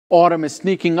Autumn is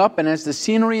sneaking up, and as the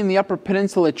scenery in the Upper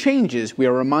Peninsula changes, we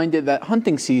are reminded that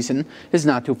hunting season is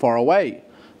not too far away.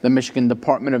 The Michigan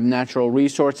Department of Natural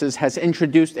Resources has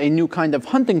introduced a new kind of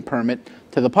hunting permit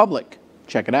to the public.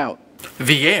 Check it out.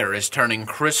 The air is turning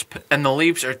crisp and the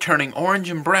leaves are turning orange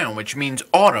and brown, which means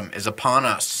autumn is upon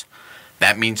us.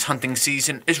 That means hunting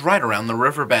season is right around the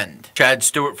river bend. Chad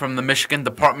Stewart from the Michigan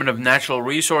Department of Natural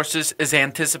Resources is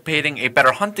anticipating a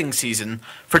better hunting season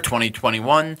for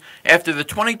 2021 after the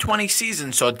 2020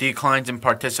 season saw declines in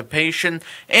participation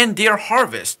and deer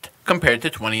harvest compared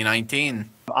to 2019.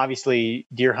 Obviously,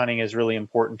 deer hunting is really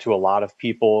important to a lot of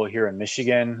people here in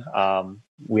Michigan.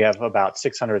 We have about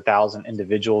 600,000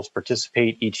 individuals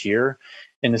participate each year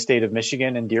in the state of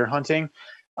Michigan in deer hunting.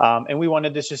 And we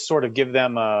wanted to just sort of give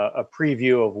them a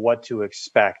preview of what to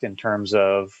expect in terms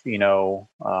of,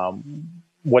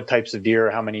 what types of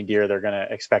deer, how many deer they're going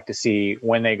to expect to see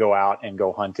when they go out and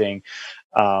go hunting.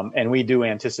 And we do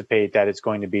anticipate that it's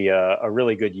going to be a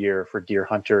really good year for deer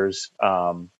hunters,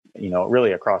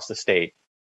 really across the state.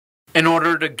 In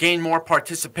order to gain more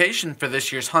participation for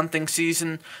this year's hunting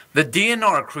season, the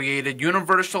DNR created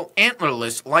universal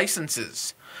antlerless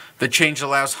licenses. The change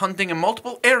allows hunting in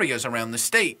multiple areas around the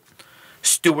state.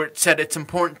 Stewart said it's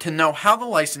important to know how the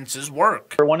licenses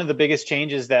work. One of the biggest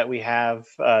changes that we have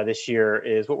this year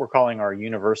is what we're calling our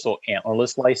universal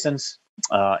antlerless license.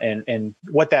 And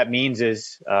what that means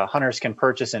is hunters can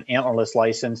purchase an antlerless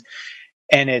license,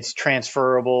 and it's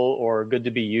transferable or good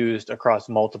to be used across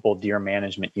multiple deer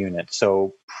management units.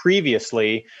 So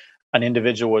previously, an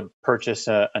individual would purchase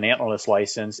an antlerless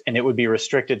license, and it would be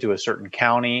restricted to a certain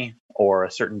county or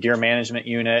a certain deer management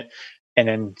unit, and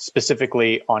then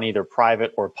specifically on either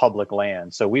private or public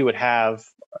land. So we would have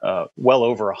well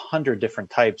over 100 different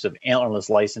types of antlerless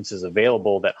licenses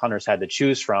available that hunters had to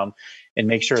choose from and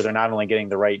make sure they're not only getting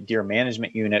the right deer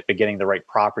management unit, but getting the right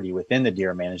property within the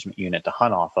deer management unit to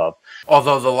hunt off of.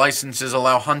 Although the licenses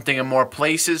allow hunting in more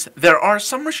places, there are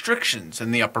some restrictions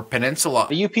in the Upper Peninsula.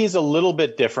 The UP is a little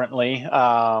bit differently.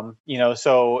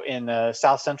 So in the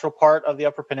south central part of the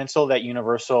Upper Peninsula, that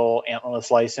universal antlerless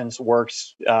license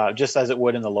works just as it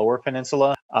would in the Lower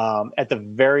Peninsula. At the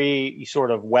very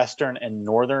sort of western and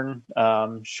northern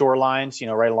shorelines,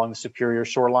 right along the Superior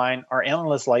shoreline, our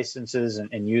antlerless licenses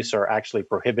and use are actually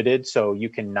prohibited. So you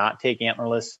cannot take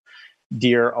antlerless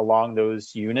deer along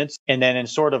those units. And then in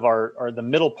sort of the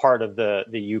middle part of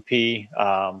the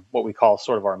UP, what we call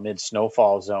sort of our mid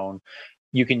snowfall zone,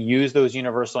 you can use those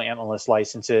universal antlerless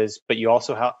licenses, but you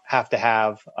also have to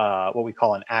have what we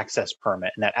call an access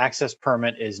permit. And that access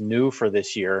permit is new for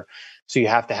this year. So you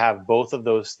have to have both of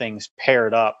those things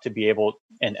paired up to be able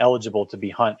and eligible to be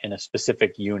hunt in a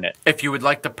specific unit. If you would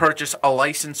like to purchase a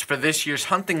license for this year's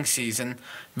hunting season,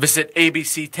 visit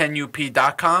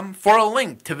abc10up.com for a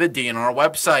link to the DNR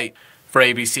website. For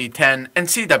ABC 10 and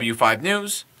CW5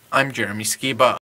 News, I'm Jeremy Skiba.